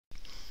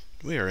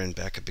We are in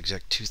Backup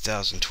Exec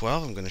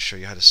 2012. I'm going to show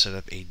you how to set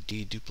up a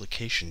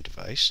deduplication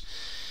device.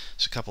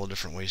 There's a couple of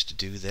different ways to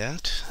do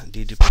that.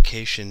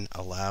 Deduplication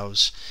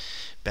allows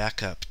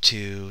backup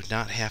to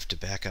not have to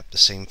back up the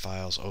same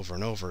files over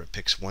and over. It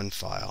picks one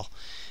file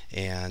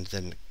and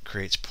then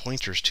creates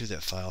pointers to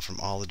that file from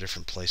all the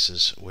different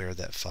places where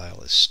that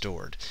file is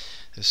stored.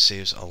 This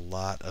saves a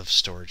lot of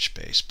storage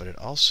space, but it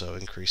also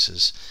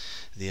increases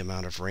the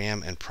amount of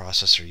RAM and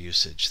processor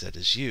usage that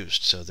is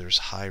used. So there's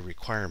high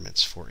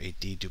requirements for a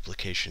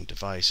deduplication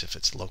device if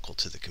it's local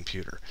to the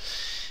computer.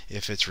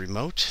 If it's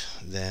remote,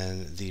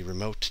 then the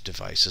remote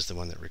device is the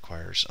one that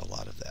requires a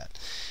lot of that.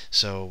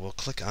 So we'll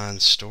click on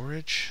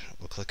Storage,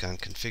 we'll click on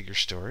Configure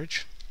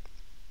Storage.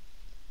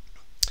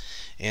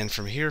 And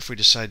from here, if we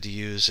decide to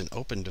use an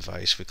open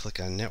device, we click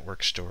on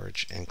Network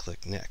Storage and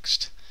click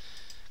Next.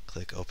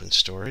 Click Open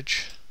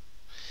Storage.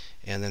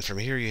 And then from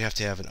here, you have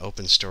to have an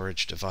open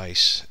storage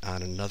device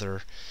on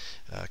another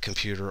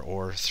computer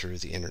or through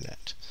the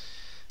internet.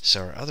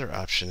 So our other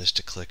option is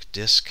to click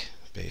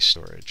Disk-Based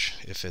Storage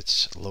if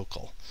it's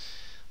local.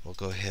 We'll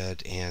go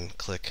ahead and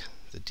click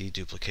the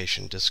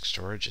deduplication disk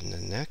storage and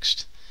then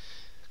Next.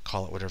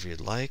 Call it whatever you'd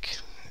like.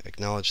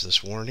 Acknowledge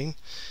this warning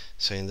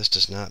saying this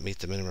does not meet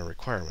the minimum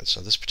requirements. So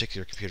this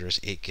particular computer has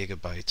 8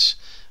 gigabytes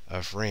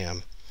of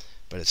RAM,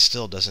 but it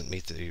still doesn't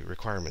meet the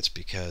requirements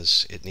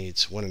because it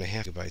needs 1.5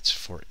 gigabytes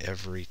for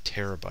every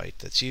terabyte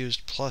that's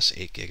used, plus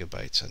 8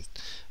 gigabytes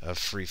of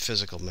free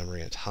physical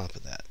memory on top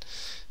of that.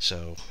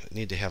 So you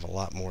need to have a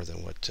lot more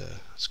than what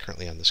is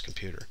currently on this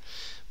computer,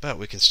 but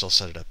we can still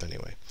set it up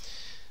anyway.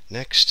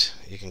 Next,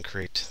 you can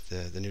create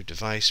the new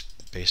device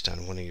based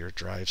on one of your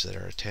drives that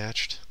are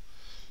attached.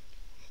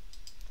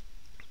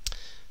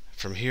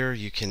 From here,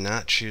 you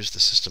cannot choose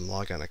the system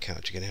logon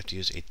account. You're going to have to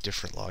use a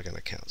different logon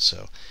account.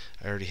 So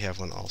I already have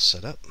one all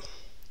set up.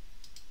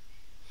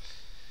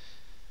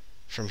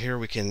 From here,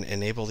 we can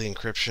enable the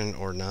encryption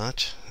or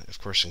not.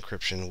 Of course,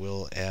 encryption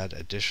will add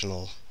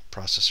additional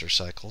processor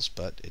cycles,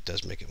 but it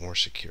does make it more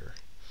secure.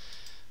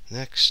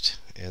 Next,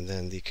 and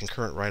then the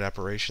concurrent write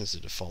operations, the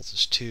default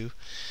is 2.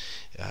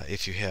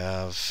 If you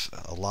have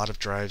a lot of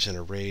drives in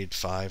a RAID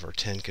 5 or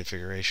 10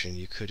 configuration,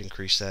 you could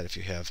increase that. If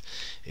you have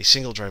a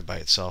single drive by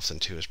itself, then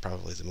 2 is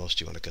probably the most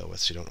you want to go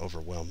with so you don't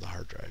overwhelm the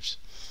hard drives.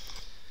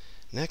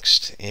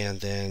 Next,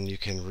 and then you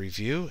can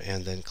review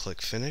and then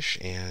click Finish,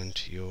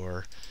 and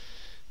your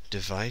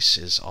device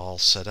is all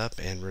set up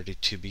and ready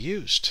to be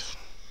used.